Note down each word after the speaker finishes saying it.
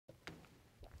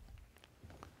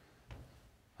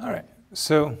All right,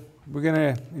 so we're going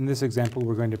to, in this example,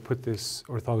 we're going to put this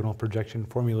orthogonal projection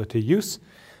formula to use.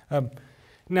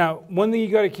 Now, one thing you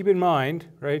got to keep in mind,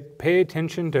 right, pay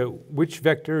attention to which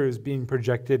vector is being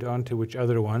projected onto which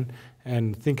other one,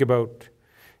 and think about,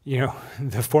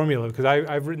 the formula, because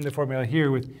I've written the formula here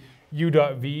with u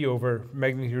dot v over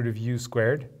magnitude of u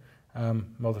squared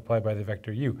multiplied by the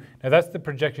vector u. Now, that's the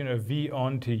projection of v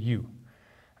onto u.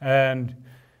 And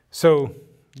so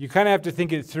you kind of have to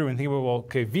think it through and think about, well,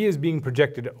 okay, v is being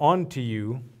projected onto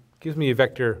u, gives me a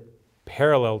vector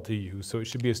parallel to u, so it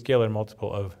should be a scalar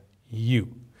multiple of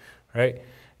u, right?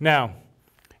 Now,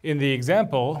 in the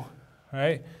example,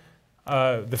 right,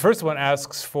 the first one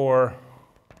asks for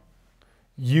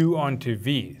u onto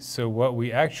v. So what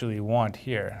we actually want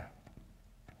here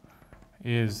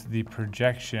is the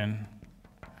projection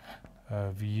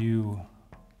of u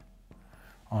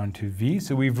onto v.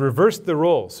 So we've reversed the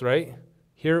roles, right?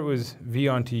 Here it was v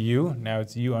onto u, now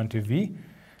it's u onto v.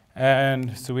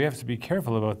 And so we have to be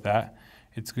careful about that.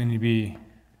 It's going to be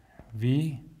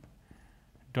v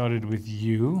dotted with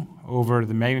u over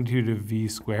the magnitude of v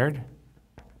squared,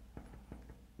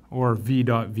 or v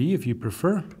dot v if you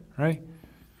prefer, right?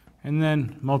 And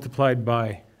then multiplied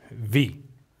by v.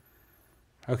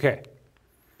 Okay,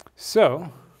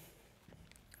 so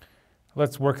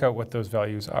let's work out what those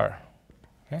values are.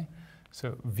 Okay,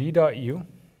 so v dot u,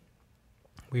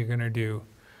 we're going to do,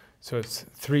 so it's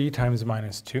 3 times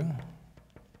minus 2,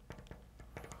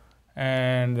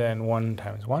 and then 1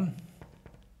 times 1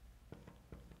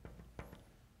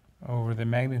 over the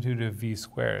magnitude of v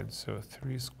squared, so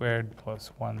 3 squared plus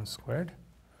 1 squared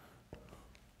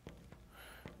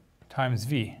times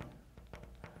v,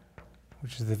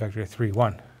 which is the vector 3,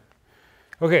 1.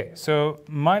 Okay, so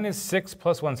minus 6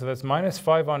 plus 1, so that's minus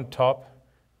 5 on top,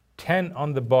 10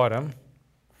 on the bottom.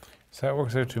 So that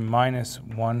works out to minus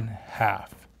 1/2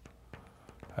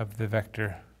 of the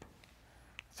vector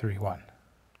 3, 1.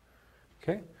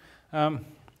 Okay.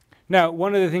 Now,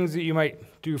 one of the things that you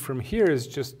might do from here is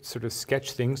just sort of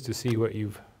sketch things to see what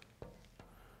you've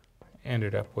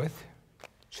ended up with.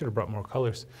 Should have brought more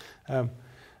colors.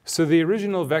 So the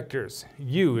original vectors,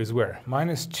 u is where?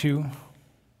 Minus 2,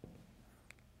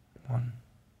 1,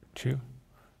 2,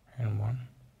 and 1.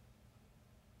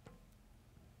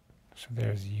 So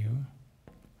there's u.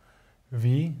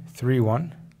 V, 3,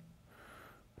 1.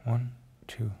 1,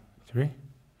 2, 3.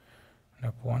 And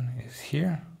up 1 is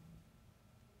here.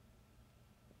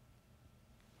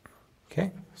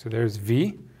 Okay, so there's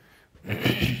v.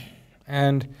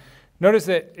 And notice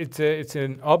that it's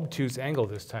an obtuse angle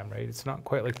this time, right? It's not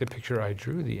quite like the picture I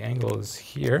drew. The angle is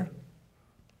here.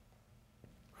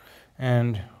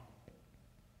 And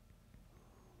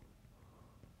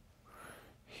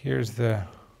here's the,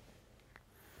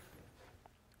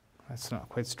 that's not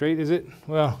quite straight, is it?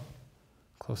 Well,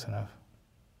 close enough.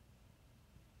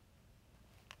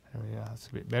 There we go, that's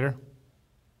a bit better.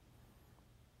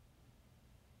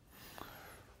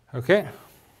 Okay,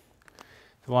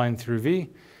 the line through V.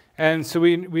 And so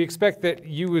we expect that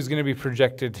u is going to be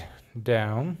projected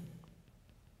down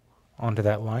onto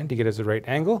that line to get us a right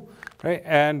angle, right?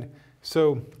 And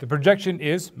so the projection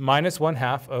is minus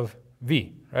 1/2 of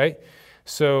v, right?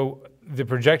 So the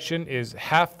projection is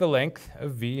half the length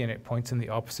of v, and it points in the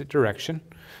opposite direction.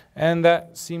 And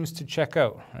that seems to check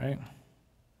out, right?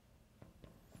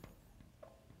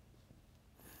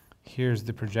 Here's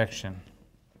the projection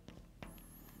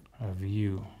of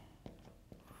u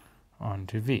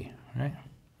onto v, right?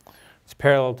 It's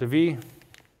parallel to v,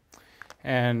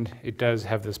 and it does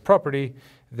have this property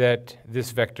that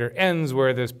this vector ends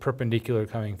where this perpendicular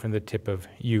coming from the tip of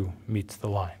u meets the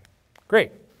line.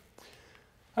 Great.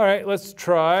 All right, let's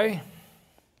try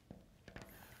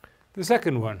the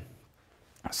second one.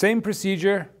 Same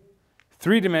procedure,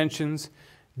 3 dimensions,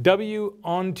 w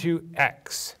onto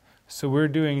x. So we're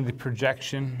doing the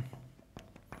projection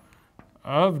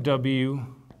of w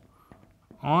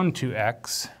onto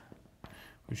x,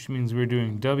 which means we're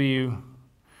doing w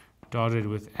dotted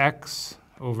with x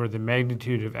over the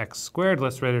magnitude of x squared.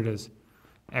 Let's write it as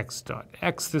x dot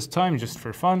x this time, just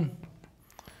for fun.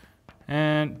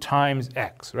 And times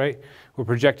x, right? We're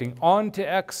projecting onto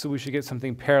x, so we should get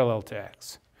something parallel to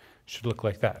x. Should look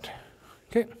like that.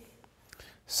 Okay,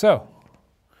 so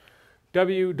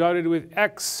w dotted with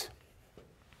x,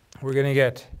 we're going to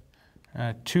get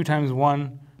 2 times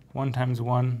 1, 1 times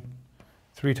 1,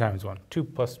 3 times 1. 2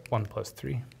 plus 1 plus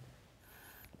 3.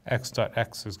 X dot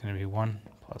x is going to be 1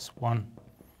 plus 1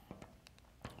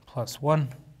 plus 1.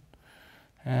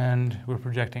 And we're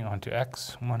projecting onto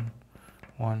x, 1,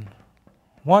 1,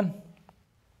 1.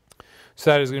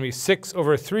 So that is going to be 6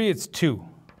 over 3. It's 2.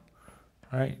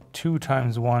 Right? 2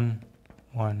 times 1,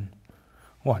 1,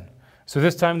 1. So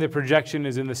this time the projection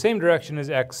is in the same direction as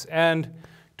x and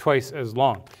twice as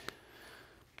long.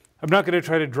 I'm not going to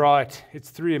try to draw it.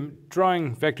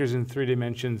 Drawing vectors in 3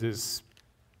 dimensions is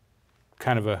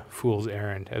kind of a fool's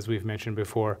errand, as we've mentioned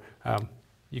before.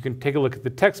 You can take a look at the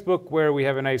textbook where we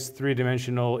have a nice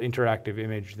 3-dimensional interactive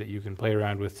image that you can play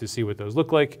around with to see what those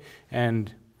look like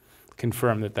and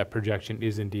confirm that that projection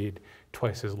is indeed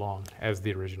twice as long as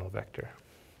the original vector.